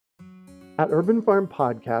At Urban Farm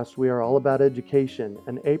Podcast, we are all about education,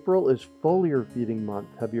 and April is foliar feeding month.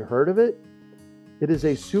 Have you heard of it? It is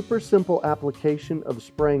a super simple application of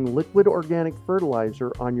spraying liquid organic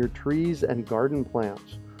fertilizer on your trees and garden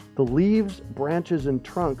plants. The leaves, branches, and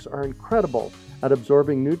trunks are incredible at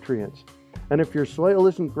absorbing nutrients. And if your soil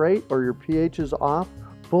isn't great or your pH is off,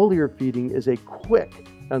 foliar feeding is a quick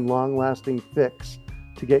and long-lasting fix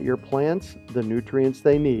to get your plants the nutrients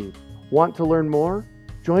they need. Want to learn more?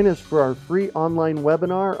 Join us for our free online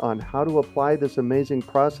webinar on how to apply this amazing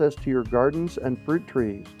process to your gardens and fruit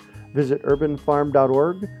trees. Visit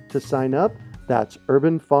urbanfarm.org to sign up. That's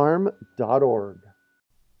urbanfarm.org.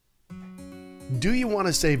 Do you want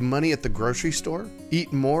to save money at the grocery store,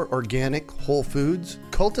 eat more organic, whole foods,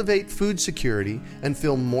 cultivate food security, and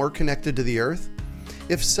feel more connected to the earth?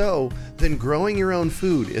 If so, then growing your own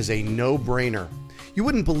food is a no-brainer. You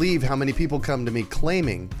wouldn't believe how many people come to me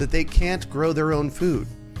claiming that they can't grow their own food.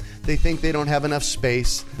 They think they don't have enough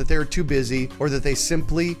space, that they're too busy, or that they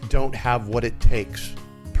simply don't have what it takes.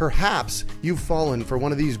 Perhaps you've fallen for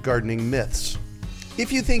one of these gardening myths.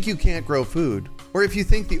 If you think you can't grow food, or if you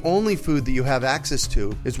think the only food that you have access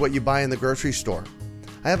to is what you buy in the grocery store,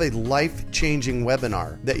 I have a life-changing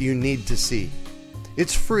webinar that you need to see.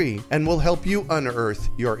 It's free and will help you unearth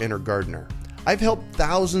your inner gardener. I've helped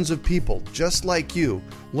thousands of people just like you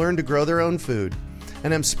learn to grow their own food,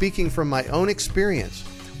 and I'm speaking from my own experience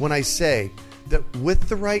when I say that with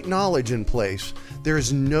the right knowledge in place, there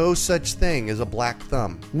is no such thing as a black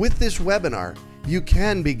thumb. With this webinar, you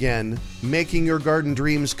can begin making your garden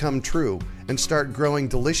dreams come true and start growing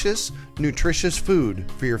delicious, nutritious food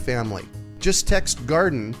for your family. Just text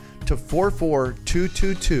GARDEN to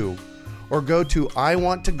 44222 or go to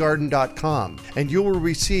iwanttogarden.com and you will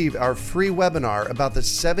receive our free webinar about the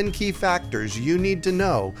 7 key factors you need to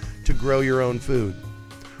know to grow your own food.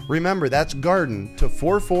 Remember, that's GARDEN to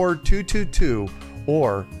 44222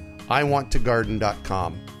 or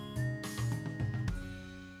iwanttogarden.com.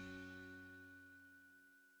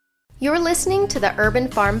 You're listening to the Urban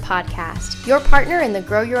Farm Podcast, your partner in the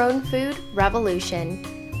Grow Your Own Food revolution.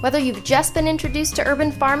 Whether you've just been introduced to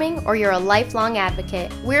urban farming or you're a lifelong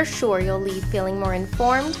advocate, we're sure you'll leave feeling more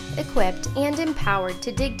informed, equipped, and empowered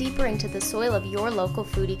to dig deeper into the soil of your local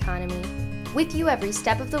food economy. With you every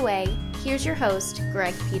step of the way, here's your host,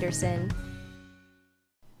 Greg Peterson.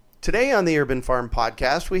 Today on the Urban Farm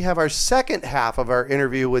Podcast, we have our second half of our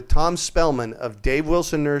interview with Tom Spellman of Dave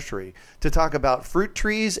Wilson Nursery to talk about fruit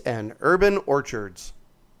trees and urban orchards.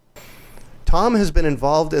 Tom has been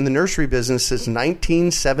involved in the nursery business since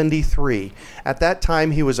 1973. At that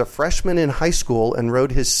time, he was a freshman in high school and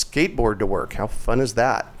rode his skateboard to work. How fun is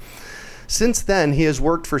that? Since then, he has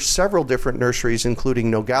worked for several different nurseries,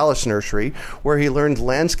 including Nogales Nursery, where he learned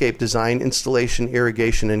landscape design, installation,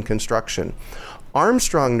 irrigation, and construction.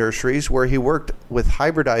 Armstrong Nurseries, where he worked with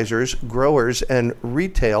hybridizers, growers, and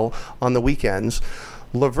retail on the weekends.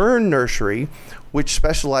 Laverne Nursery, which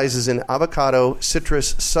specializes in avocado,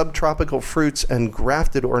 citrus, subtropical fruits, and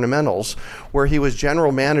grafted ornamentals, where he was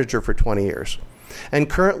general manager for 20 years, and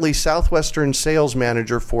currently Southwestern sales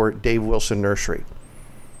manager for Dave Wilson Nursery.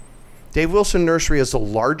 Dave Wilson Nursery is the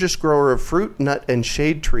largest grower of fruit, nut, and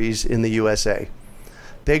shade trees in the USA.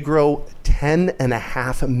 They grow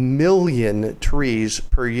 10.5 million trees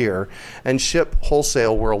per year and ship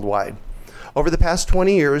wholesale worldwide. Over the past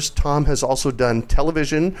 20 years, Tom has also done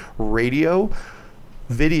television, radio,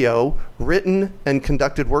 video, written and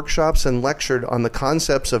conducted workshops and lectured on the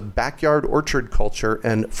concepts of backyard orchard culture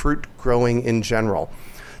and fruit growing in general.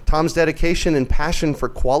 Tom's dedication and passion for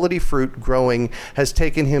quality fruit growing has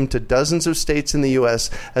taken him to dozens of states in the U.S.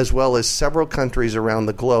 as well as several countries around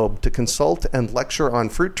the globe to consult and lecture on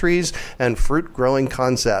fruit trees and fruit growing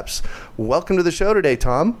concepts. Welcome to the show today,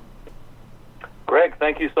 Tom. Greg,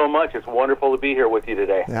 thank you so much. It's wonderful to be here with you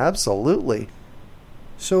today. Absolutely.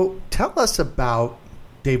 So tell us about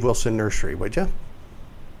Dave Wilson Nursery, would you?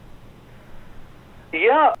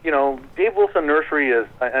 Yeah, Dave Wilson Nursery is,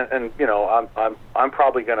 and I'm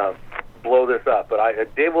probably going to blow this up, but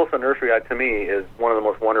Dave Wilson Nursery to me is one of the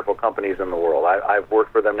most wonderful companies in the world. I've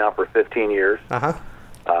worked for them now for 15 years.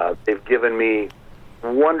 They've given me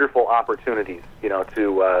wonderful opportunities,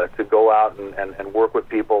 to go out and work with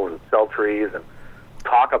people and sell trees and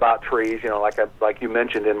talk about trees. Like you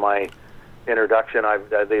mentioned in my introduction, I've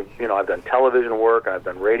done television work, I've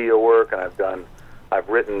done radio work, and I've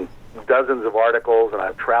written dozens of articles, and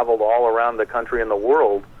I've traveled all around the country and the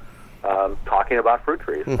world talking about fruit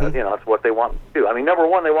trees. Mm-hmm. That's what they want me to do. I mean, number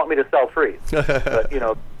one, they want me to sell trees, but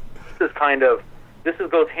this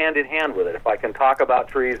goes hand in hand with it. If I can talk about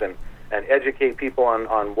trees and educate people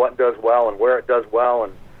on what does well and where it does well,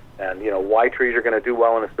 and And, why trees are going to do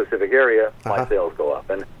well in a specific area, my sales go up.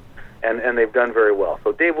 And they've done very well.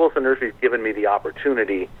 So Dave Wilson Nursery's given me the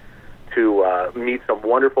opportunity to meet some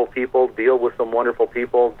wonderful people, deal with some wonderful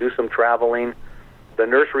people, do some traveling. The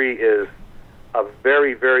nursery is a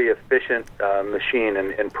very, very efficient machine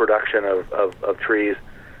in production of trees.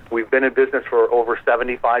 We've been in business for over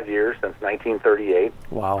 75 years, since 1938.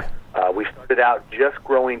 Wow. We started out just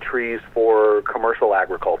growing trees for commercial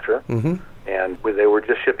agriculture, and they were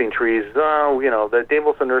just shipping trees. The Dave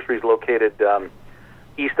Wilson Nursery is located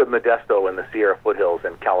east of Modesto in the Sierra foothills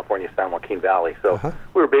in California, San Joaquin Valley. So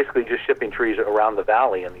we were basically just shipping trees around the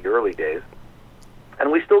valley in the early days.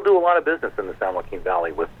 And we still do a lot of business in the San Joaquin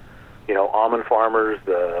Valley with, almond farmers,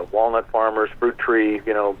 walnut farmers, fruit tree,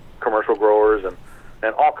 commercial growers,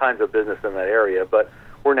 and all kinds of business in that area. But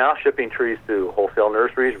we're now shipping trees to wholesale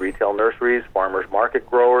nurseries, retail nurseries, farmers market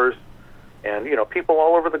growers, and, people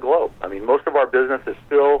all over the globe. I mean, most of our business is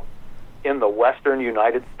still in the western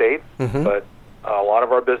United States, but a lot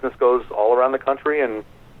of our business goes all around the country and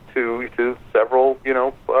to several,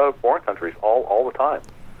 foreign countries all the time.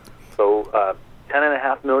 So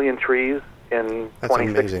 10.5 million trees in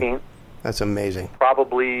 2016. Amazing. That's amazing.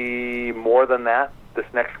 Probably more than that this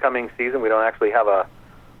next coming season. We don't actually have a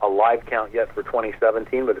live count yet for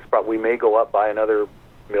 2017, but we may go up by another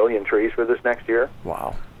million trees for this next year.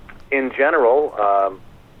 Wow. In general,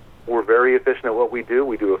 we're very efficient at what we do.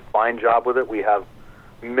 We do a fine job with it. We have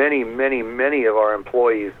many, many, many of our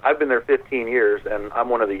employees. I've been there 15 years, and I'm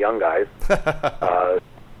one of the young guys.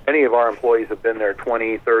 Many of our employees have been there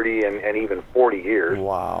 20, 30, and even 40 years.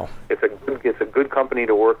 Wow. It's a good company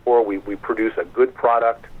to work for. We produce a good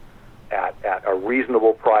product at a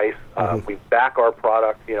reasonable price. We back our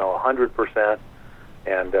product, 100%,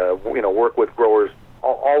 and work with growers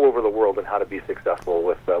all over the world on how to be successful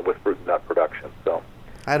with fruit and nut production. So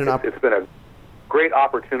it's been a great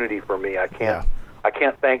opportunity for me. I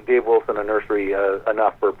can't thank Dave Wilson and Nursery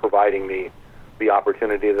enough for providing me the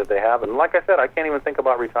opportunity that they have. And like I said, I can't even think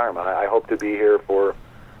about retirement. I hope to be here for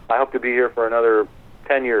another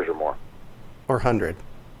 10 years or more. Or 100.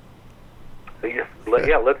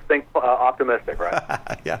 Let's think optimistic,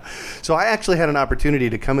 right? Yeah. So I actually had an opportunity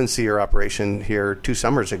to come and see your operation here 2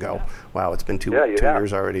 summers ago. Wow, it's been two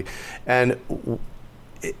years already. And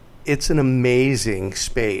it's an amazing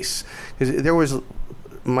space. Because there was,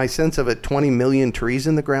 my sense of it, 20 million trees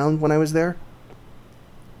in the ground when I was there.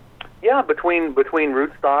 Yeah, between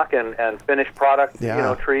rootstock and finished product,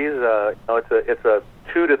 trees. It's a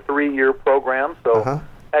 2 to 3 year program. So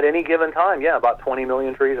at any given time, about 20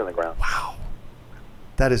 million trees in the ground. Wow.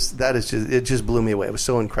 That is just, it just blew me away. It was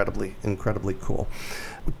so incredibly cool.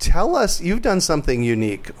 Tell us, you've done something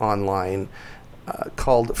unique online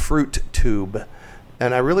called Fruit Tube,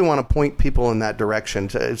 and I really want to point people in that direction.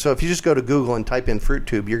 So if you just go to Google and type in Fruit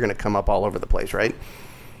Tube, you're going to come up all over the place, right?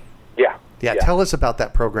 Yeah. Tell us about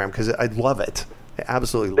that program, because I love it. I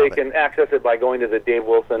absolutely love it. They can access it by going to the Dave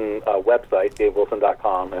Wilson website,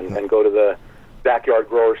 davewilson.com, and go to the backyard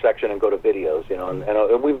grower section and go to videos.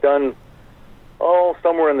 And we've done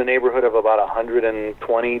somewhere in the neighborhood of about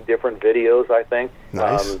 120 different videos, I think.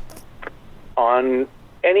 Nice. On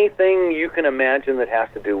anything you can imagine that has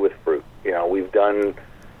to do with fruit. We've done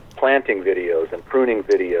planting videos and pruning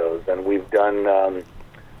videos, and we've done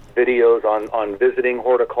videos on visiting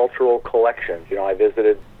horticultural collections. I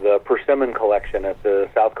visited the persimmon collection at the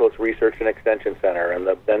South Coast Research and Extension Center, and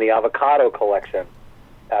then the avocado collection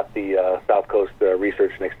at the South Coast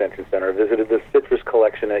Research and Extension Center. I visited the citrus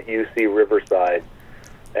collection at UC Riverside,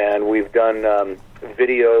 and we've done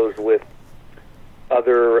videos with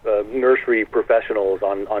other nursery professionals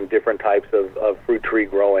on different types of fruit tree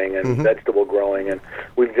growing and vegetable growing, and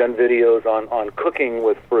we've done videos on cooking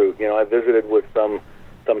with fruit. I visited with some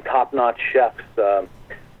top-notch chefs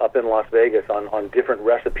up in Las Vegas on different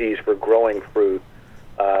recipes for growing fruit.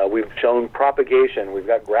 We've shown propagation. We've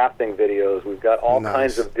got grafting videos. We've got all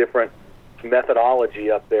kinds of different methodology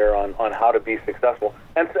up there on how to be successful.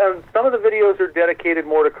 And some of the videos are dedicated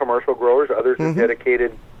more to commercial growers. Others are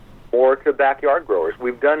dedicated more to backyard growers.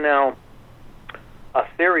 We've done now a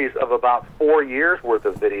series of about 4 years worth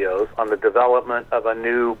of videos on the development of a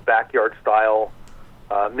new backyard-style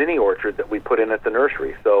mini orchard that we put in at the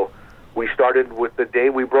nursery. So we started with the day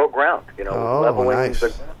we broke ground, leveling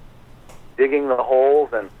digging the holes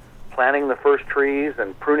and planting the first trees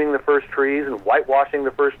and pruning the first trees and whitewashing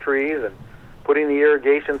the first trees and putting the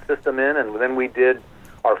irrigation system in. And then we did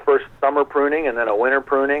our first summer pruning and then a winter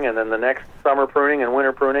pruning and then the next summer pruning and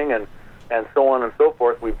winter pruning and so on and so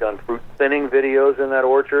forth. We've done fruit thinning videos in that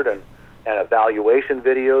orchard and evaluation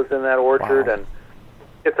videos in that orchard. Wow. And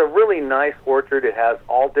it's a really nice orchard. It has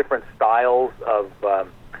all different styles of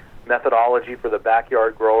methodology for the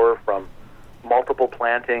backyard grower, from multiple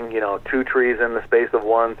planting, 2 trees in the space of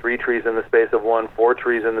 1, 3 trees in the space of 1, 4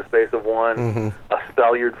 trees in the space of 1,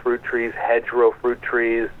 espaliered fruit trees, hedgerow fruit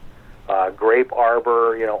trees, grape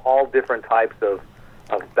arbor, all different types of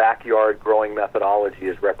backyard growing methodology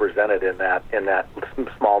is represented in that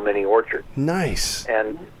small mini orchard. Nice.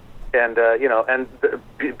 And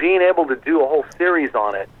being able to do a whole series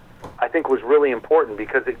on it, I think, was really important,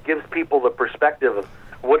 because it gives people the perspective of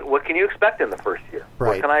what can you expect in the first year? Right.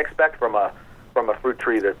 What can I expect from a fruit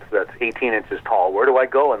tree that's 18 inches tall? Where do I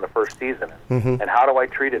go in the first season? And how do I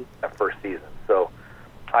treat it that first season? So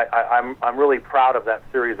I'm really proud of that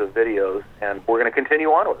series of videos, and we're going to continue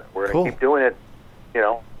on with it. We're going to keep doing it,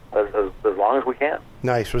 as long as we can.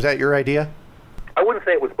 Nice. Was that your idea? I wouldn't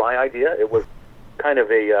say it was my idea. It was kind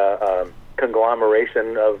of a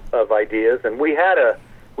conglomeration of ideas, and we had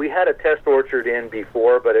a test orchard in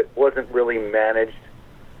before, but it wasn't really managed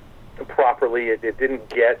properly. It didn't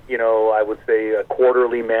get, I would say, a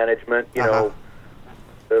quarterly management,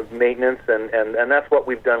 maintenance, and that's what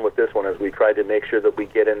we've done with this one, is we tried to make sure that we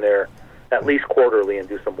get in there at least quarterly and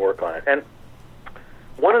do some work on it. And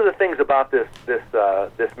one of the things about this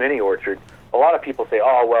mini orchard, a lot of people say,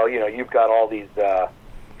 oh, well, you've got all these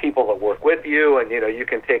people that work with you, and you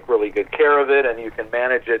can take really good care of it, and you can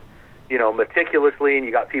manage it meticulously, and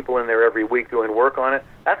you got people in there every week doing work on it.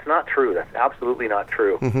 That's not true. That's absolutely not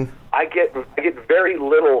true. I get very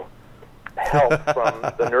little help from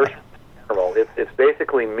the nursery. It's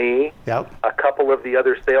basically me, a couple of the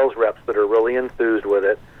other sales reps that are really enthused with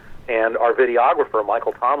it, and our videographer,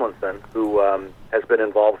 Michael Tomlinson, who has been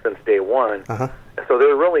involved since day one. So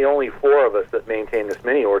there are really only 4 of us that maintain this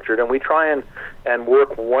mini orchard, and we try and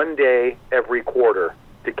work one day every quarter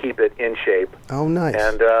to keep it in shape. Oh, nice.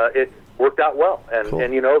 And it worked out well. And, cool.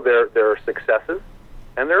 and there are successes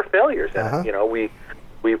and there are failures in it.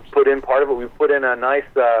 We put in part of it. We put in a nice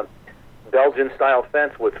Belgian-style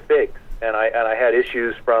fence with figs, and I had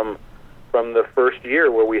issues from the first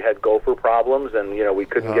year where we had gopher problems, and we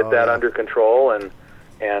couldn't get that under control, and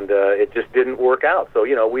it just didn't work out. So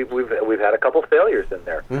we've had a couple failures in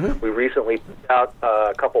there. We recently put out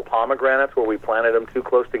a couple pomegranates where we planted them too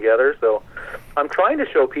close together. So I'm trying to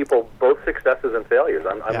show people both successes and failures.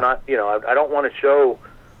 I'm not, I don't want to show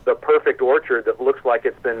the perfect orchard that looks like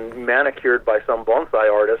it's been manicured by some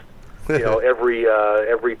bonsai artist,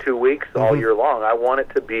 every 2 weeks all year long. I want it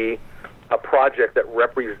to be a project that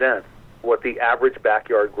represents what the average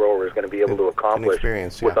backyard grower is going to be able to accomplish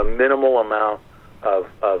with a minimal amount of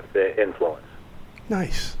the influence.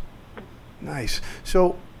 Nice.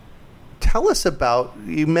 So tell us about,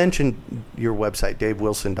 you mentioned your website,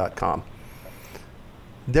 davewilson.com.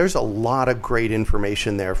 There's a lot of great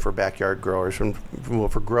information there for backyard growers,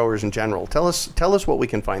 for growers in general. Tell us what we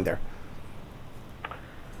can find there.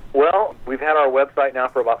 Well, we've had our website now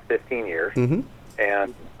for about 15 years, and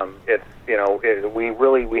it's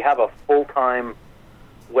we have a full-time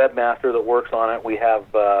webmaster that works on it. We have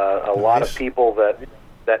a lot of people that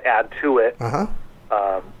add to it. Like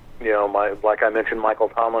I mentioned, Michael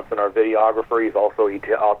Tomlinson, our videographer. He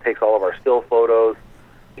takes all of our still photos.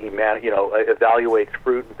 He evaluates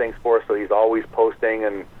fruit and things for us. So he's always posting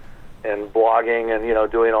and blogging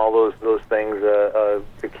and doing all those things to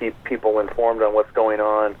keep people informed on what's going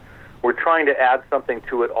on. We're trying to add something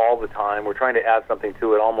to it all the time. We're trying to add something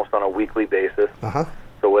to it almost on a weekly basis.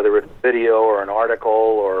 So whether it's a video or an article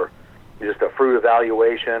or just a fruit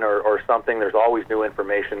evaluation or something, there's always new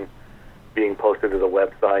information being posted to the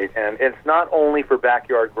website. And it's not only for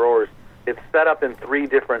backyard growers. It's set up in 3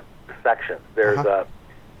 different sections. There's a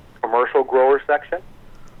commercial grower section.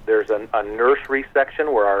 There's a nursery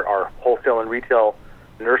section where our wholesale and retail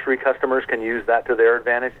nursery customers can use that to their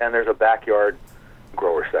advantage. And there's a backyard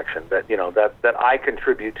grower section that I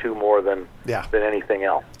contribute to more than anything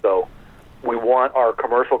else. So we want our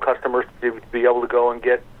commercial customers to be able to go and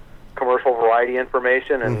get commercial variety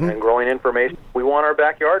information and growing information. We want our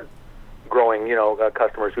backyard growing,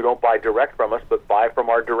 customers who don't buy direct from us, but buy from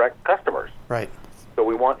our direct customers. Right. So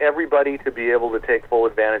we want everybody to be able to take full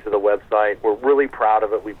advantage of the website. We're really proud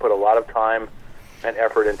of it. We put a lot of time and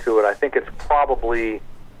effort into it. I think it's probably,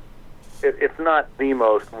 it's not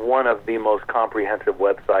one of the most comprehensive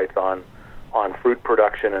websites on fruit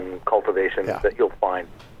production and cultivation that you'll find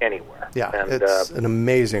anywhere. Yeah, and, it's an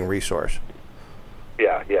amazing resource.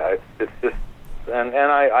 Yeah, it's just, and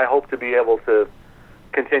I hope to be able to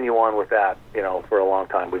continue on with that, for a long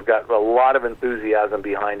time. We've got a lot of enthusiasm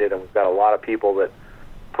behind it, and we've got a lot of people that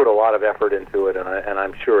put a lot of effort into it, and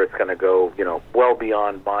I'm sure it's going to go, well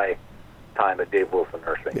beyond my time at Dave Wilson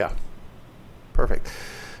Nursery. Yeah, perfect.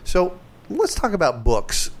 So let's talk about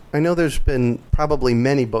books. I know there's been probably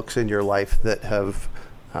many books in your life that have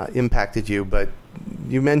impacted you, but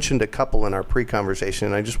you mentioned a couple in our pre-conversation,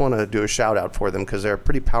 and I just want to do a shout-out for them because they're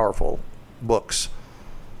pretty powerful books.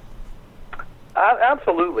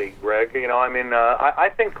 Absolutely, Greg.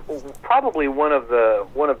 I think probably one of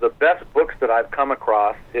the best books that I've come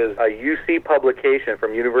across is a UC publication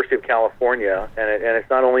from University of California, and it's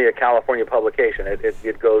not only a California publication;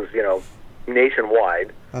 it goes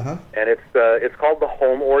nationwide, and it's called The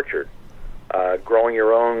Home Orchard: Growing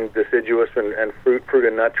Your Own Deciduous and Fruit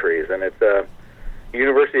and Nut Trees, and it's a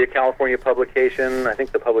University of California publication. I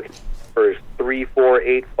think the publication number is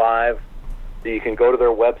 3485. So you can go to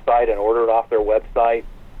their website and order it off their website.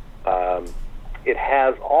 It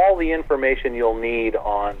has all the information you'll need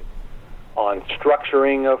on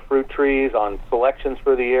structuring of fruit trees, on selections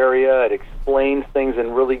for the area. It explains things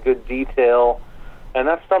in really good detail. And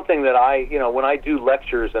that's something that when I do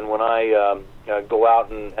lectures and when I go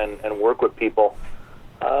out and work with people,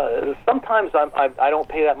 sometimes I don't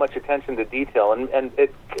pay that much attention to detail. And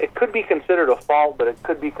it could be considered a fault, but it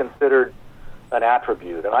could be considered an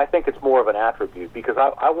attribute, and I think it's more of an attribute because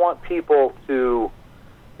I want people to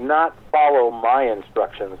not follow my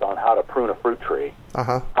instructions on how to prune a fruit tree.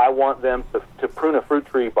 I want them to prune a fruit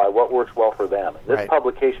tree by what works well for them. And this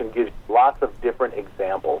publication gives lots of different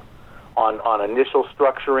examples on initial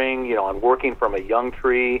structuring, on working from a young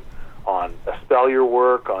tree, on espalier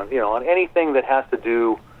work, on anything that has to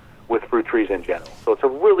do with fruit trees in general. So it's a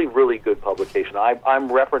really, really good publication. I'm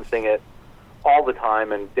referencing it all the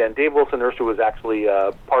time, and Dave Wilson Nursery was actually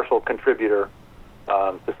a partial contributor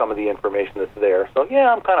to some of the information that's there. So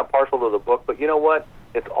yeah, I'm kind of partial to the book, but you know what?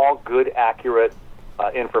 It's all good, accurate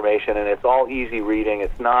information, and it's all easy reading.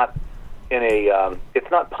 It's not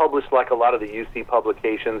it's not published like a lot of the UC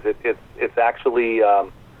publications. It's actually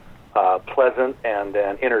pleasant and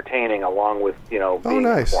entertaining, along with being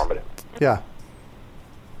informative. Yeah.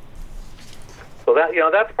 So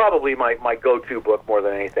that's probably my go-to book more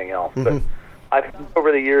than anything else. But I've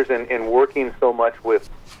over the years in working so much with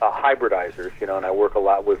hybridizers, and I work a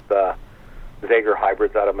lot with Zager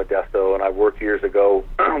hybrids out of Modesto, and I worked years ago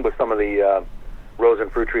with some of the rose and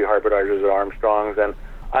fruit tree hybridizers at Armstrong's, and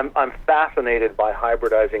I'm fascinated by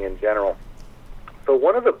hybridizing in general. So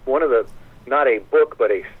one of the not a book but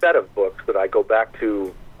a set of books that I go back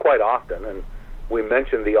to quite often, and we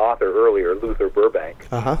mentioned the author earlier, Luther Burbank.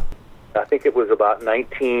 I think it was about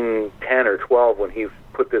 1910 or 12 when he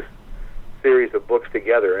put this series of books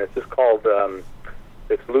together, and it's just called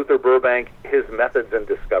it's Luther Burbank, His Methods and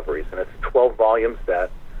Discoveries, and it's a 12-volume set,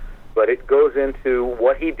 but it goes into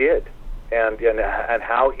what he did and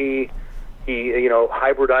how he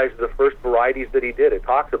hybridized the first varieties that he did. It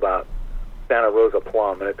talks about Santa Rosa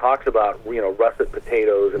plum, and it talks about russet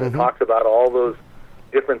potatoes, and it talks about all those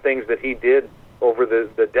different things that he did over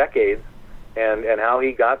the decades, and how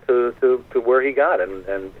he got to where he got,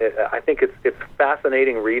 and I think it's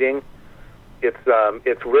fascinating reading.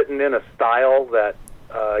 It's written in a style that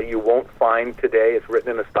you won't find today. It's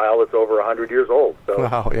written in a style that's over 100 years old. So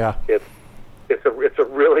wow, yeah. It's a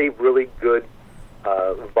really, really good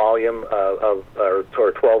volume of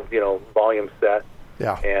 12 volume set.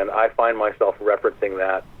 Yeah. And I find myself referencing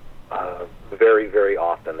that very, very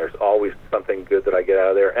often. There's always something good that I get out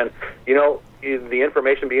of there. And the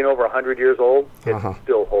information being over 100 years old, it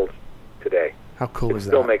still holds today. How cool is that?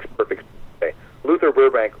 It still makes perfect sense today. Luther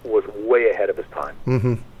Burbank was way ahead of his time.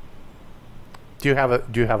 Do you have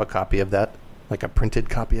a copy of that, like a printed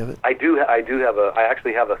copy of it? I do have I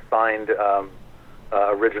actually have a signed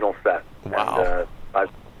original set. Wow. And, I'm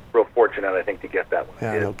real fortunate, I think, to get that one.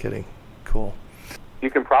 Yeah, no kidding. Cool. You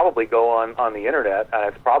can probably go on the internet, and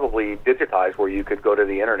it's probably digitized where you could go to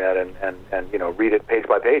the internet and read it page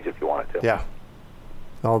by page if you wanted to. Yeah.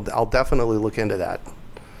 I'll definitely look into that.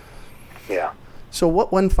 Yeah. So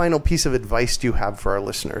what one final piece of advice do you have for our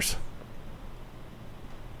listeners?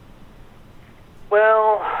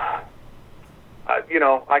 Well,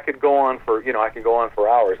 I could go on for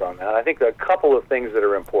hours on that. I think a couple of things that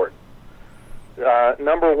are important.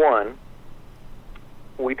 Number one,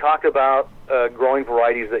 we talked about growing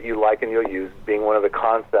varieties that you like and you'll use being one of the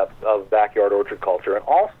concepts of backyard orchard culture. And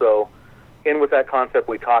also, with that concept,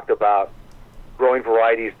 we talked about growing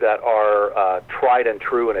varieties that are tried and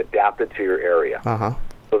true and adapted to your area.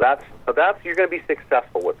 So that's you're going to be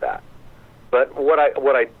successful with that. But what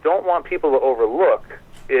I don't want people to overlook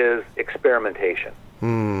is experimentation.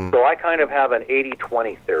 So I kind of have an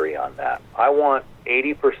 80-20 theory on that. I want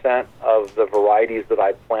 80% of the varieties that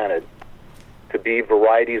I planted to be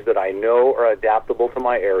varieties that I know are adaptable to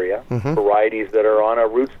my area, varieties that are on a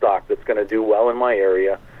rootstock that's going to do well in my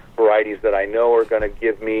area, varieties that I know are going to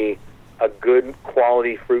give me a good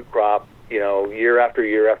quality fruit crop, year after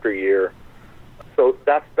year after year. So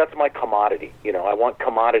that's my commodity. I want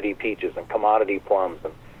commodity peaches and commodity plums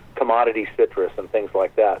and commodity citrus and things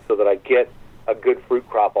like that, so that I get a good fruit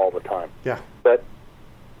crop all the time. Yeah. But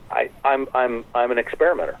I'm an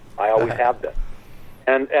experimenter. I always have been,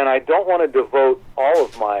 and I don't want to devote all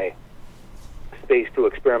of my space to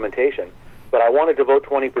experimentation, but I want to devote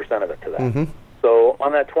 20% of it to that. Mm-hmm. So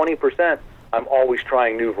on that 20%, I'm always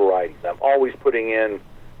trying new varieties. I'm always putting in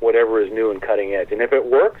whatever is new and cutting edge. And if it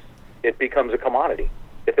works, it becomes a commodity.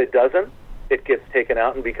 If it doesn't, it gets taken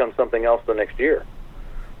out and becomes something else the next year.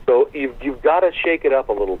 So you've got to shake it up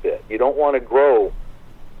a little bit. You don't want to grow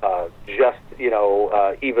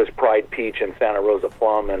Eva's Pride Peach and Santa Rosa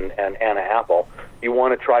Plum and Anna Apple. You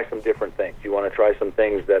want to try some different things. You want to try some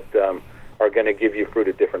things that are going to give you fruit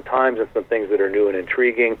at different times, and some things that are new and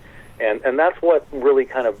intriguing. And that's what really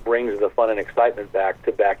kind of brings the fun and excitement back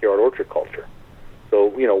to backyard orchard culture. So,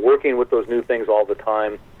 working with those new things all the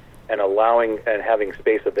time and allowing and having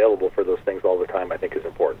space available for those things all the time, I think is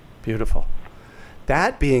important. Beautiful.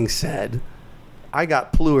 That being said, I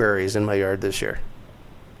got pluaries in my yard this year.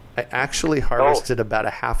 I actually harvested about a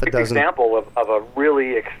half a dozen. An example of a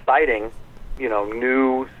really exciting,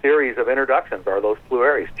 new series of introductions are those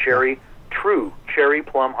pluaries, true cherry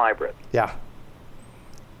plum hybrids. Yeah.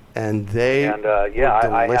 And they were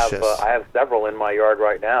delicious. I have several in my yard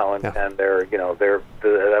right now, and they're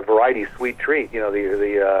the variety Sweet Treat.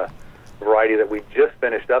 The variety that we just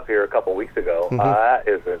finished up here a couple weeks ago. Mm-hmm. That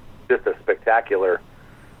is just a spectacular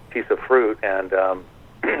piece of fruit, and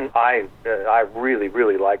I really,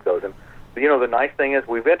 really like those. And the nice thing is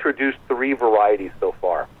we've introduced 3 varieties so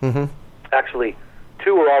far. Mm-hmm. Actually,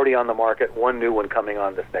 2 are already on the market, 1 new one coming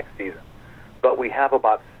on this next season. But we have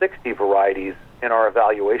about 60 varieties in our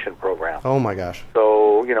evaluation program. Oh my gosh!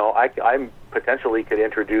 So I potentially could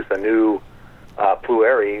introduce a new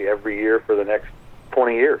pluary every year for the next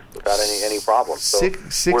 20 years without any problem. So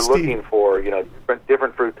 60. We're looking for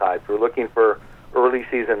different fruit types. We're looking for early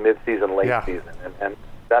season, mid season, late season, and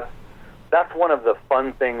that's one of the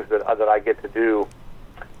fun things that I get to do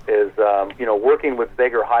is working with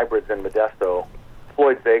Zager hybrids in Modesto.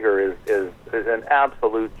 Floyd Zager is an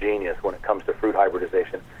absolute genius when it comes to fruit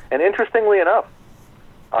hybridization. And interestingly enough,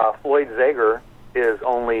 Floyd Zager is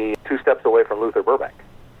only 2 steps away from Luther Burbank.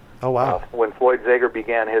 Oh, wow. When Floyd Zager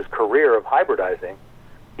began his career of hybridizing,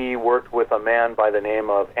 he worked with a man by the name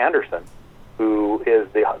of Anderson, who is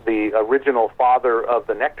the original father of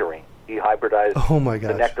the nectarine. He hybridized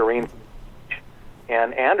the nectarine.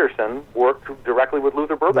 And Anderson worked directly with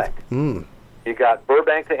Luther Burbank. Mm. You got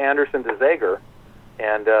Burbank to Anderson to Zager,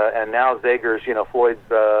 and now Zager's, Floyd's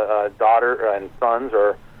daughter and sons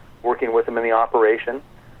are working with him in the operation.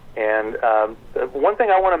 And one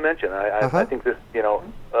thing I want to mention, I think this,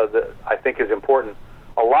 I think is important.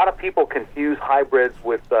 A lot of people confuse hybrids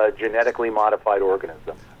with genetically modified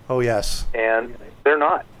organisms. Oh, yes. And they're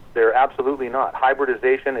not. They're absolutely not.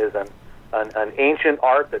 Hybridization is an ancient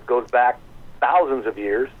art that goes back thousands of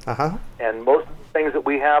years. And most of the things that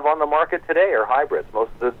we have on the market today are hybrids.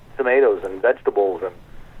 Most of the tomatoes and vegetables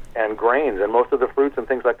and grains and most of the fruits and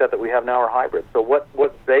things like that we have now are hybrids. So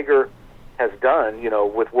what Zager has done,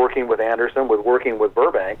 with working with Anderson, with working with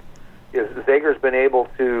Burbank, is Zager's been able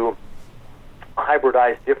to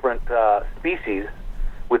hybridize different species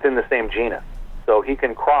within the same genus. So he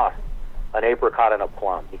can cross an apricot and a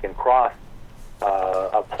plum. He can cross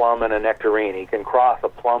a plum and a nectarine. He can cross a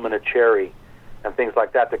plum and a cherry and things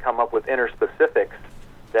like that to come up with interspecifics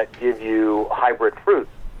that give you hybrid fruits.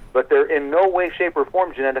 But they're in no way, shape, or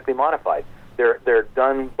form genetically modified. They're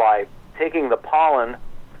done by taking the pollen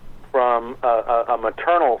from a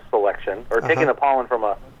maternal selection, or taking the pollen from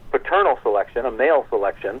a paternal selection, a male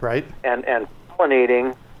selection, right, and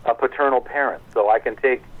pollinating a paternal parent. So I can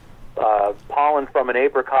take pollen from an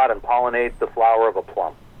apricot and pollinate the flower of a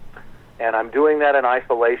plum. And I'm doing that in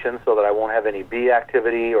isolation so that I won't have any bee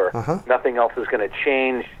activity or nothing else is going to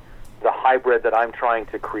change the hybrid that I'm trying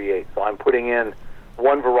to create. So I'm putting in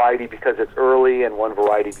one variety because it's early, and one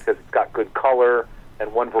variety because it's got good color,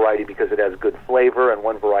 and one variety because it has good flavor, and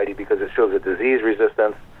one variety because it shows a disease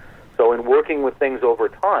resistance. So in working with things over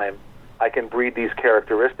time, I can breed these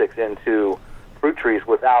characteristics into fruit trees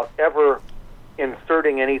without ever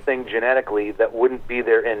inserting anything genetically that wouldn't be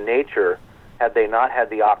there in nature had they not had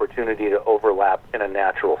the opportunity to overlap in a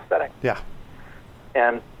natural setting. Yeah.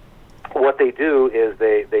 And what they do is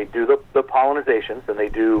they do the pollinizations, and they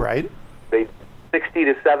do 60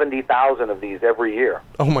 to 70,000 of these every year.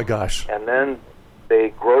 Oh my gosh. And then they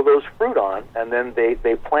grow those fruit on, and then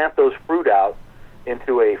they plant those fruit out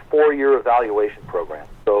into a 4-year evaluation program.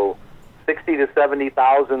 So 60 to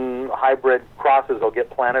 70,000 hybrid crosses will get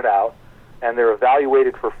planted out, and they're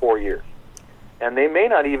evaluated for 4 years. And they may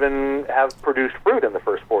not even have produced fruit in the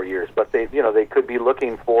first 4 years, but they could be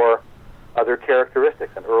looking for other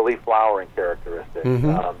characteristics, an early flowering characteristic,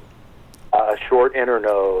 a short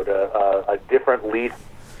internode, a different leaf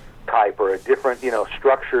type, or a different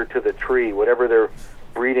structure to the tree, whatever they're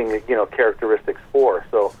breeding characteristics for.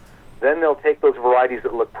 So then they'll take those varieties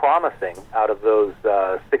that look promising out of those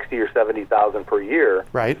 60 or 70,000 per year,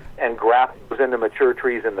 right, and graft those into mature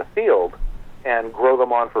trees in the field and grow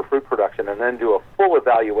them on for fruit production, and then do a full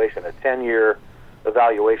evaluation, a 10-year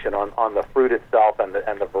evaluation on the fruit itself and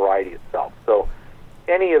the variety itself. So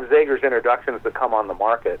any of Zager's introductions that come on the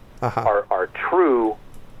market are true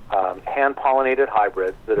hand-pollinated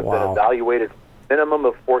hybrids that have been evaluated minimum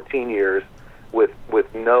of 14 years with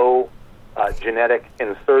no genetic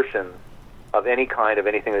insertions of any kind of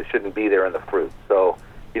anything that shouldn't be there in the fruit. So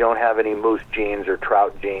you don't have any moose genes or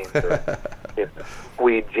trout genes or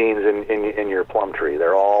weed genes in your plum tree.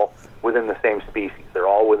 They're all within the same species. They're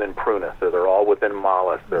all within Prunus, or they're all within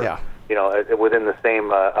Malus, or within the same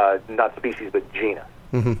not species but genus.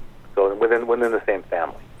 So within the same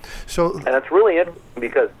family. So, and it's really interesting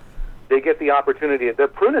because they get the opportunity. The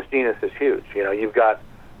Prunus genus is huge. You've got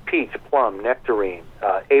peach, plum, nectarine,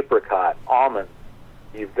 apricot, almonds.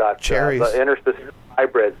 You've got cherries, the interspecific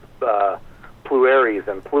hybrids, plueries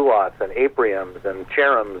and pluots and apriums and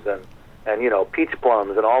cherums and peach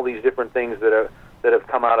plums and all these different things that have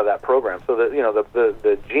come out of that program. So that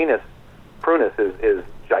the genus Prunus is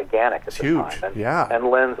gigantic at the time, and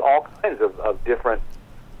lends all kinds of different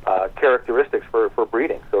characteristics for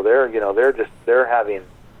breeding. So they're having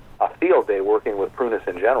a field day working with Prunus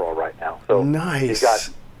in general right now. So nice. You've got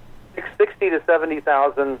 60 to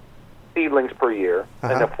 70,000 seedlings per year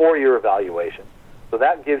and a 4-year evaluation. So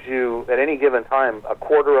that gives you, at any given time,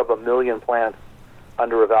 250,000 plants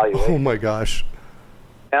under evaluation. Oh my gosh!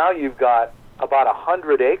 Now you've got about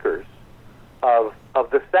 100 acres of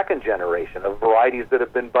the second generation of varieties that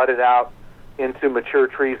have been budded out into mature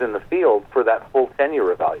trees in the field for that full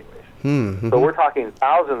 10-year evaluation. So we're talking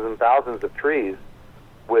thousands and thousands of trees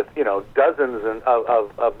with dozens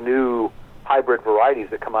of new hybrid varieties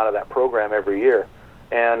that come out of that program every year.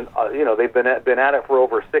 And they've been at it for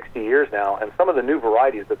over 60 years now, and some of the new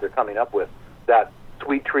varieties that they're coming up with, that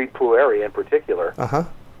sweet treat plueria in particular,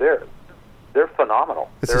 they're phenomenal.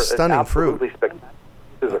 It's a stunning fruit. Absolutely spectacular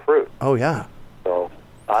pieces of fruit. Oh yeah. So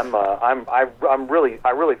I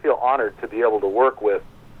really feel honored to be able to work with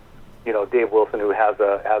Dave Wilson, who has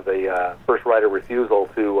a first right of refusal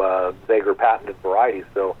to Zager patented varieties.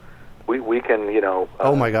 So we can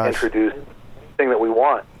oh my gosh, introduce thing that we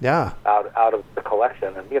want out of the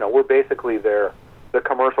collection, and we're basically the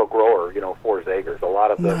commercial grower for Zager's. A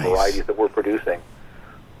lot of the varieties that we're producing,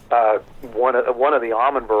 one of the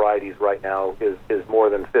almond varieties right now is more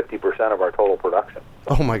than 50% of our total production.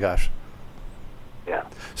 So, oh my gosh. Yeah.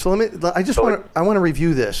 So I want to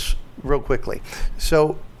review this real quickly.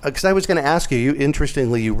 So because I was going to ask you,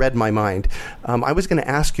 interestingly, you read my mind. I was going to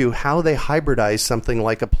ask you how they hybridize something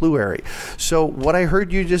like a pluery. So what I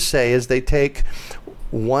heard you just say is they take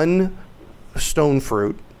one stone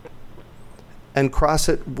fruit and cross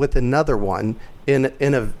it with another one in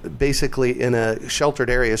a sheltered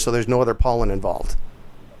area, so there's no other pollen involved.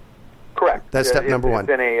 Correct. That's step number one.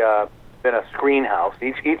 It's in a screen house.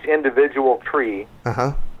 Each individual tree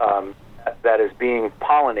that is being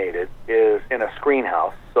pollinated is in a screen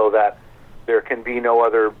house, so that there can be no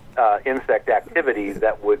other insect activity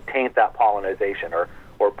that would taint that pollination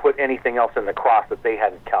or put anything else in the cross that they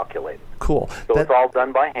hadn't calculated. Cool. So it's all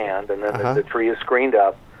done by hand, and then the tree is screened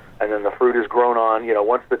up, and then the fruit is grown on.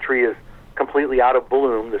 Once the tree is completely out of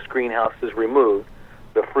bloom, the screen house is removed,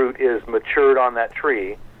 the fruit is matured on that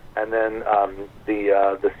tree, and then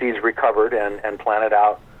the seeds recovered and planted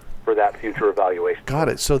out for that future evaluation. Got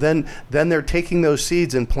it. So then they're taking those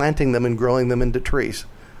seeds and planting them and growing them into trees.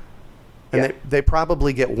 And they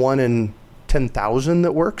probably get 1 in 10,000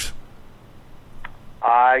 that works?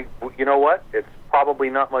 You know what? It's probably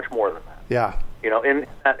not much more than that. Yeah. In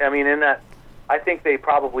that, I think they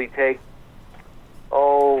probably take,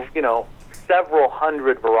 several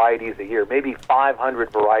hundred varieties a year, maybe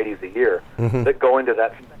 500 varieties a year that go into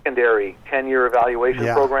that secondary 10-year evaluation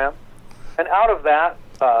program. And out of that,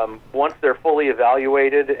 once they're fully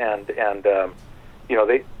evaluated and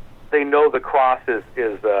they know the cross is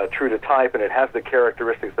true to type and it has the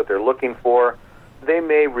characteristics that they're looking for, they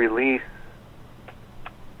may release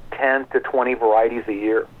 10 to 20 varieties a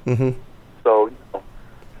year. So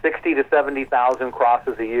 60 to 70,000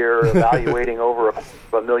 crosses a year, evaluating over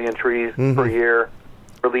a million trees per year,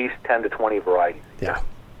 release 10 to 20 varieties. Yeah.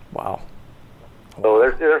 Wow.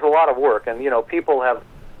 So there's a lot of work, and people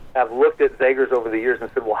have looked at Zegers over the years and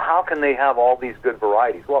said, well, how can they have all these good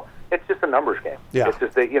varieties? Well, it's just a numbers game. Yeah. It's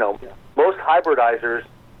just that most hybridizers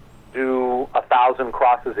do 1,000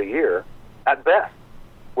 crosses a year at best,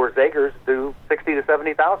 where Zegers do 60 to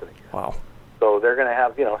 70,000 a year. Wow. So they're going to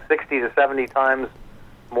have 60 to 70 times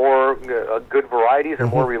more good varieties and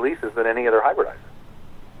more releases than any other hybridizer.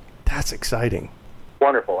 That's exciting.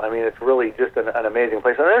 Wonderful. I mean, it's really just an amazing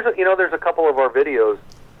place. And there's a couple of our videos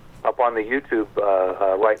up on the YouTube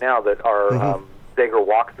right now that are Zeger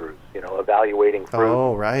walkthroughs. Evaluating fruit.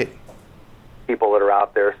 Oh, right. People that are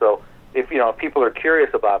out there. So if people are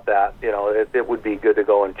curious about that, it would be good to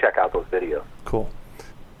go and check out those videos. Cool.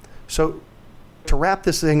 So to wrap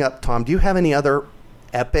this thing up, Tom, do you have any other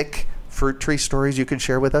epic fruit tree stories you could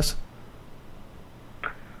share with us?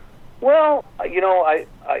 Well, I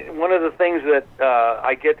one of the things that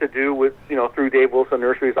I get to do with through Dave Wilson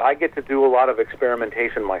Nurseries, I get to do a lot of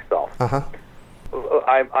experimentation myself. Uh-huh.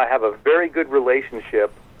 I have a very good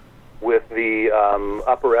relationship with the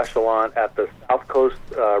upper echelon at the South Coast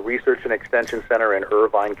Research and Extension Center in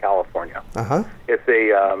Irvine, California. Uh-huh. It's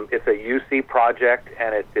a UC project,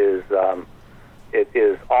 and it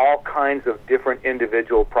is all kinds of different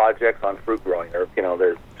individual projects on fruit growing.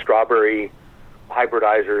 There's strawberry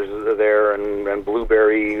hybridizers there and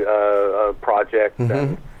blueberry projects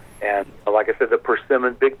and like I said,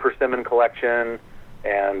 the big persimmon collection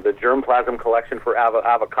and the germplasm collection for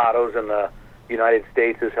avocados in the United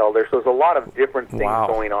States is held there. So there's a lot of different things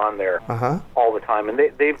going on there all the time, and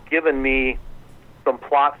they've given me some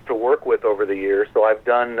plots to work with over the years. So I've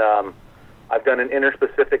done an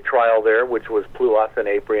interspecific trial there, which was pluots and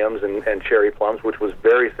apriums and cherry plums, which was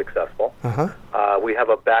very successful. We have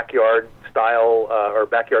a backyard style or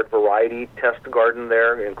backyard variety test garden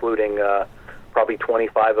there, including probably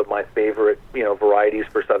 25 of my favorite varieties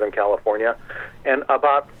for Southern California. And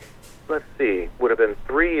about, would have been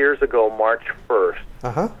 3 years ago, March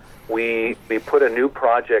 1st, we put a new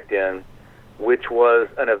project in, which was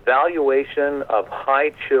an evaluation of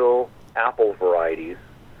high chill apple varieties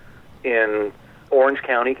in Orange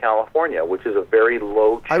County, California, which is a very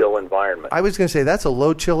low chill environment. I was going to say that's a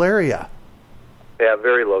low chill area. Yeah,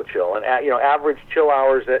 very low chill. And average chill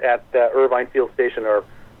hours at Irvine Field Station are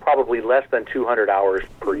probably less than 200 hours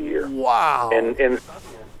per year. Wow. And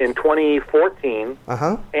in 2014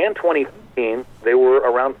 and 2015, they were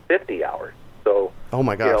around 50 hours. So, oh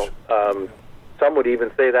my gosh. Some would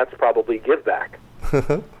even say that's probably give back.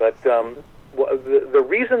 But the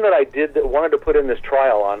reason that I wanted to put in this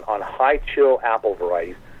trial on high chill apple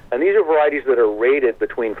varieties, and these are varieties that are rated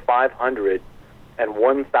between 500 and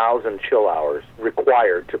 1,000 chill hours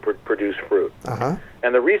required to produce fruit.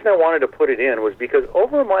 And the reason I wanted to put it in was because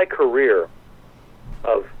over my career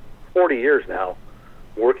of 40 years now,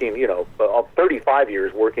 working, 35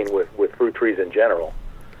 years working with fruit trees in general,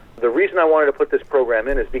 the reason I wanted to put this program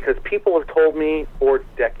in is because people have told me for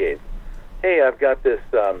decades, hey, I've got this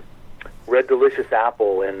Red Delicious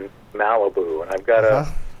apple in Malibu, and I've got a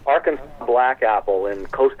Arkansas Black apple in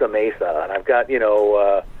Costa Mesa, and I've got,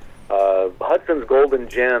 Hudson's Golden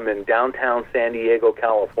Gem in downtown San Diego,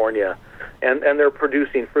 California, and they're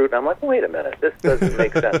producing fruit. And I'm like, wait a minute, this doesn't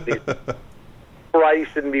make sense. These varieties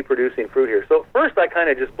shouldn't be producing fruit here. So at first I kind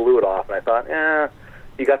of just blew it off, and I thought,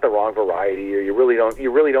 you got the wrong variety, or you really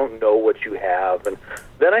don't know what you have. And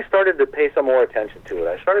then I started to pay some more attention to it.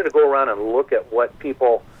 I started to go around and look at what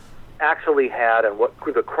people actually had and what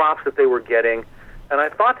the crops that they were getting. And I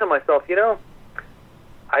thought to myself,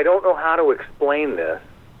 I don't know how to explain this,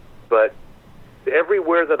 but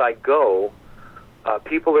everywhere that I go,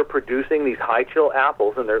 people are producing these high chill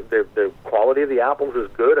apples, and the quality of the apples is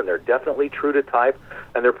good, and they're definitely true to type,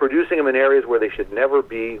 and they're producing them in areas where they should never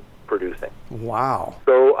be producing. Wow.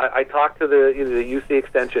 So I talked to the UC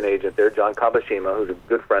Extension agent there, John Kabashima, who's a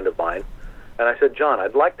good friend of mine, and I said, John,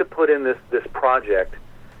 I'd like to put in this project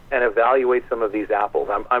and evaluate some of these apples.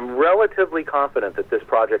 I'm relatively confident that this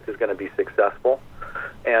project is going to be successful,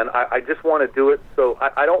 and I just want to do it. So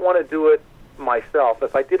I don't want to do it myself.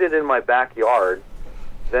 If I did it in my backyard,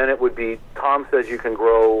 then it would be, Tom says you can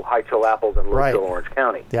grow high chill apples in Louisville, Orange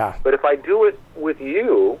County. Yeah. But if I do it with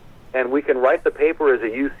you, and we can write the paper as a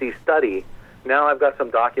UC study, now I've got some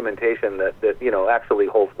documentation that actually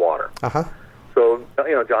holds water. So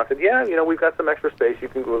John said, we've got some extra space.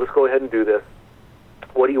 Let's go ahead and do this.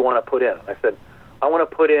 What do you want to put in? I said, I want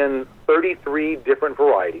to put in 33 different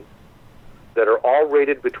varieties that are all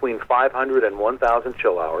rated between 500 and 1,000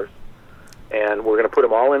 chill hours, and we're going to put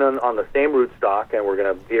them all in on the same rootstock, and we're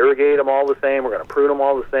going to irrigate them all the same. We're going to prune them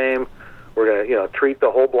all the same. We're going to treat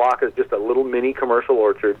the whole block as just a little mini commercial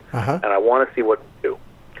orchard, and I want to see what to do.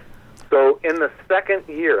 So in the second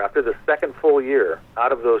year, after the second full year,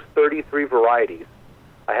 out of those 33 varieties,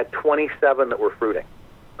 I had 27 that were fruiting.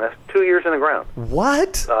 That's 2 years in the ground.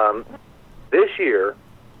 What? This year,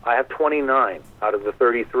 I have 29 out of the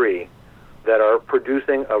 33 that are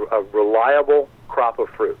producing a reliable crop of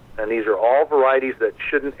fruit. And these are all varieties that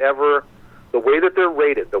shouldn't ever, the way that they're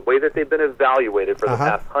rated, the way that they've been evaluated for the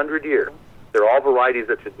past 100 years, they're all varieties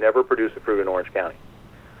that should never produce a fruit in Orange County.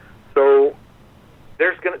 So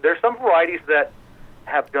there's some varieties that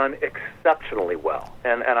have done exceptionally well,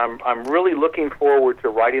 and I'm really looking forward to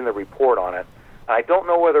writing the report on it. I don't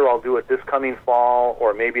know whether I'll do it this coming fall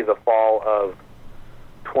or maybe the fall of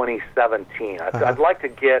 2017. I'd like to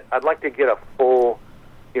get a full,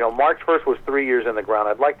 March 1st was 3 years in the ground.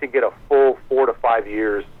 I'd like to get a full 4 to 5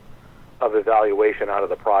 years of evaluation out of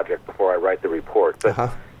the project before I write the report.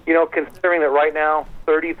 But considering that right now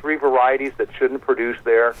 33 varieties that shouldn't produce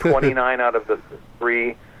there, 29 out of the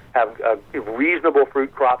 3 have a reasonable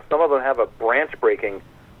fruit crop. Some of them have a branch-breaking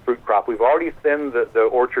fruit crop. We've already thinned the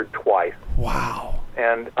orchard twice. Wow.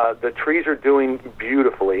 And the trees are doing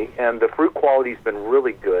beautifully, and the fruit quality's been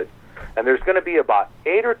really good. And there's going to be about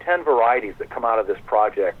 8 or 10 varieties that come out of this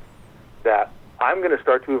project that I'm going to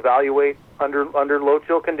start to evaluate under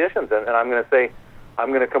low-chill conditions. And I'm going to say, I'm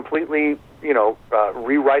going to completely,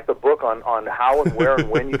 rewrite the book on how and where and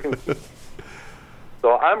when you can.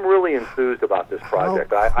 So I'm really enthused about this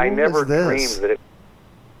project. I never dreamed that it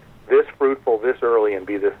this fruitful this early and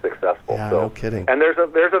be this successful. Yeah, so, no kidding. And there's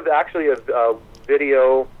actually a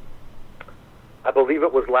video. I believe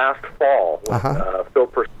it was last fall when Phil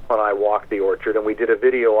Purcell and I walked the orchard, and we did a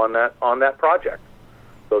video on that project.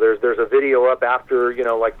 So there's a video up after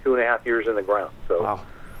like 2.5 years in the ground. So wow.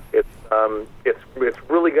 It's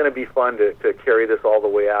really going to be fun to carry this all the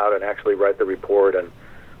way out and actually write the report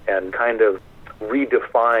and kind of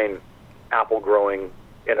redefine apple growing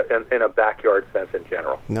in a backyard sense in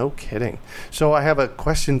general. No kidding. So I have a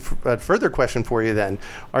further question for you then.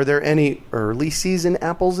 Are there any early season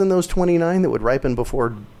apples in those 29 that would ripen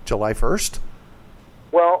before July 1st?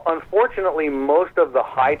 Well, unfortunately, most of the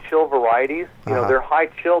high chill varieties, they're high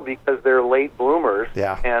chill because they're late bloomers,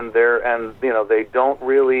 and they don't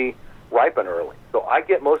really ripen early. So I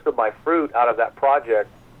get most of my fruit out of that project.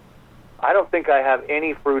 I don't think I have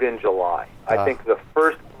any fruit in July. I think the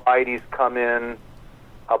first varieties come in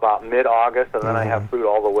about mid-August, and then I have fruit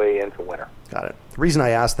all the way into winter. Got it. The reason I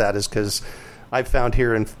asked that is because I've found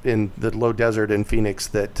here in the low desert in Phoenix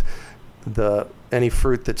that any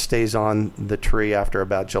fruit that stays on the tree after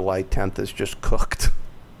about July 10th is just cooked.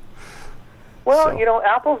 Well,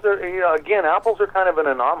 apples are apples are kind of an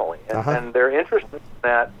anomaly, and they're interesting in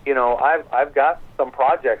that I've got some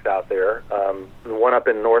projects out there. One up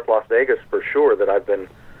in North Las Vegas for sure that I've been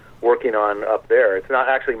working on up there. It's not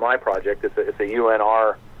actually my project. It's a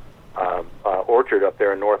UNR orchard up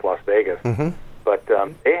there in North Las Vegas. Mm-hmm. But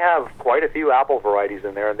they have quite a few apple varieties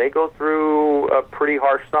in there, and they go through a pretty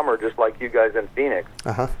harsh summer, just like you guys in Phoenix.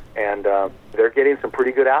 And they're getting some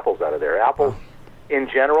pretty good apples out of there. Apples, in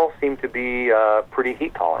general, seem to be pretty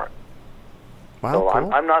heat tolerant. Wow, so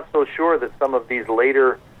cool. I'm not so sure that some of these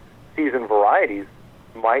later season varieties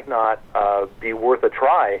might not be worth a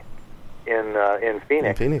try in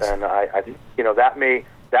Phoenix. And I think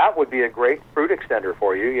that would be a great fruit extender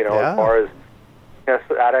for you. As far as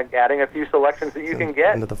adding a few selections that you can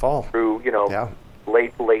get into the fall through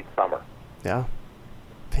late summer. Yeah,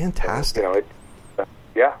 fantastic.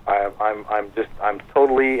 I'm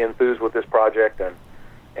totally enthused with this project,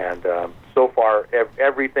 and so far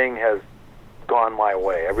everything has gone my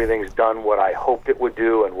way. Everything's done what I hoped it would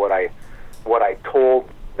do, and what I told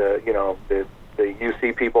the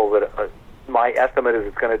UC people that my estimate is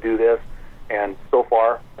it's going to do this, and so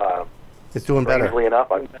far it's doing better. Strangely enough,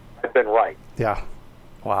 I've been right. Yeah.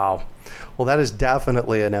 Wow. Well, that is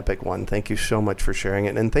definitely an epic one. Thank you so much for sharing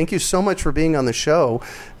it. And thank you so much for being on the show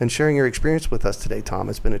and sharing your experience with us today, Tom.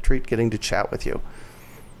 It's been a treat getting to chat with you.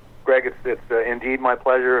 Greg, it's indeed my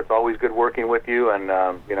pleasure. It's always good working with you, and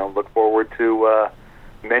look forward to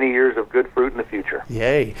many years of good fruit in the future.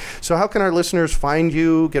 Yay. So how can our listeners find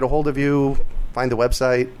you, get a hold of you, find the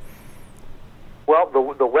website? Well,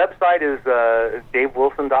 the website is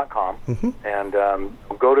davewilson.com, and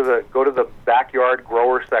go to the backyard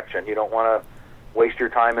grower section. You don't want to waste your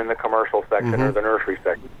time in the commercial section or the nursery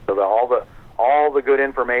section. So all the good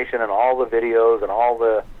information and all the videos and all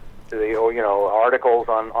the articles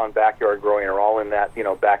on backyard growing are all in that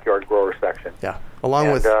backyard grower section. Yeah,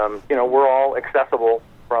 we're all accessible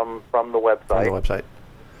from the website. From the website,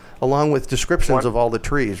 along with descriptions of all the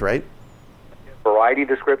trees, right? Variety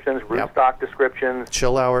descriptions, rootstock descriptions,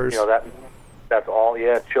 chill hours. That's all.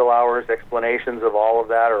 Yeah, chill hours, explanations of all of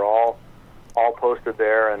that are all all posted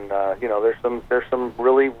there, and there's some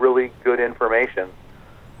really, really good information.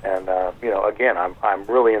 And again, I'm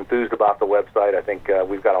really enthused about the website. I think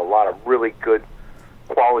we've got a lot of really good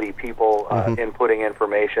quality people inputting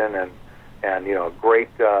information, and great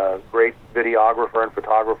videographer and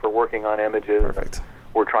photographer working on images. Perfect.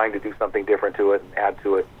 We're trying to do something different to it and add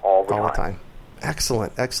to it all the time.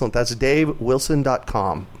 Excellent. That's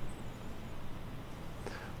DaveWilson.com.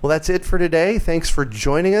 Well, that's it for today. Thanks for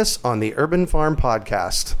joining us on the Urban Farm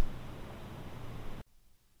Podcast.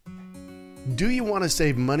 Do you want to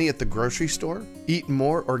save money at the grocery store, eat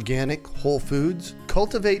more organic, whole foods,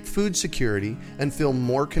 cultivate food security, and feel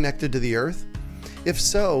more connected to the earth? If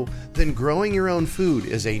so, then growing your own food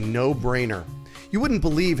is a no-brainer. You wouldn't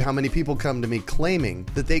believe how many people come to me claiming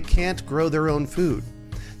that they can't grow their own food.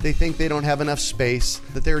 They think they don't have enough space,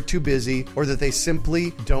 that they're too busy, or that they simply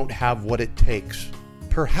don't have what it takes.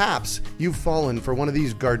 Perhaps you've fallen for one of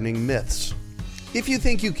these gardening myths. If you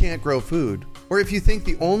think you can't grow food, or if you think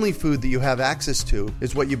the only food that you have access to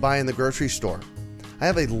is what you buy in the grocery store, I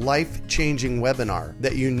have a life-changing webinar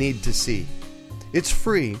that you need to see. It's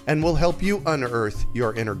free and will help you unearth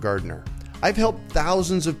your inner gardener. I've helped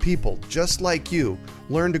thousands of people just like you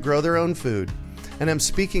learn to grow their own food, and I'm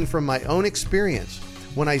speaking from my own experience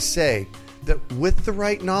when I say that with the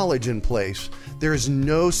right knowledge in place, there is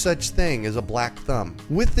no such thing as a black thumb.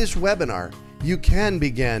 With this webinar, you can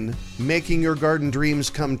begin making your garden dreams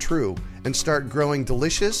come true and start growing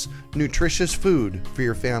delicious, nutritious food for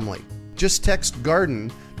your family. Just text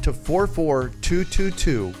GARDEN to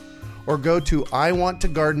 44222 or go to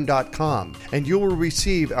iwanttogarden.com and you will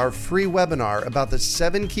receive our free webinar about the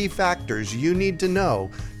 7 key factors you need to know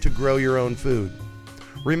to grow your own food.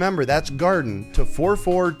 Remember, that's GARDEN to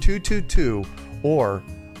 44222 or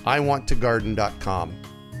iwanttogarden.com.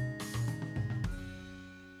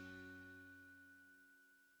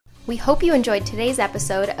 We hope you enjoyed today's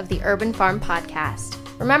episode of the Urban Farm Podcast.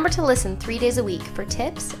 Remember to listen 3 days a week for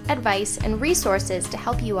tips, advice, and resources to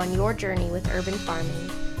help you on your journey with urban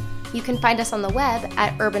farming. You can find us on the web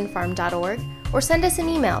at urbanfarm.org or send us an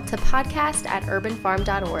email to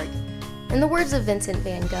podcast@urbanfarm.org. In the words of Vincent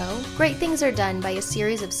van Gogh, great things are done by a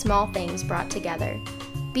series of small things brought together.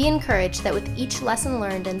 Be encouraged that with each lesson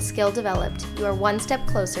learned and skill developed, you are one step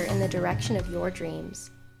closer in the direction of your dreams.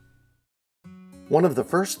 One of the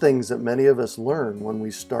first things that many of us learn when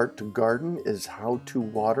we start to garden is how to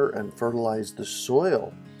water and fertilize the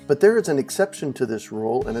soil. But there is an exception to this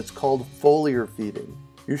rule, and it's called foliar feeding.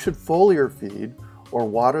 You should foliar feed or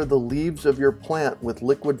water the leaves of your plant with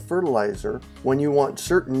liquid fertilizer when you want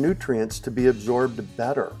certain nutrients to be absorbed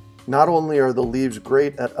better. Not only are the leaves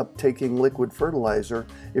great at uptaking liquid fertilizer,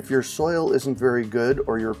 if your soil isn't very good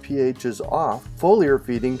or your pH is off, foliar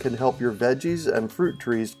feeding can help your veggies and fruit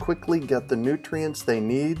trees quickly get the nutrients they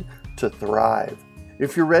need to thrive.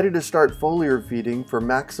 If you're ready to start foliar feeding for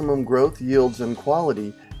maximum growth, yields, and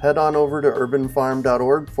quality, head on over to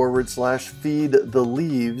urbanfarm.org/feed the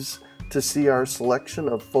leaves to see our selection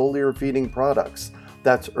of foliar feeding products.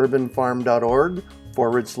 That's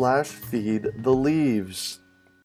urbanfarm.org/feed the leaves.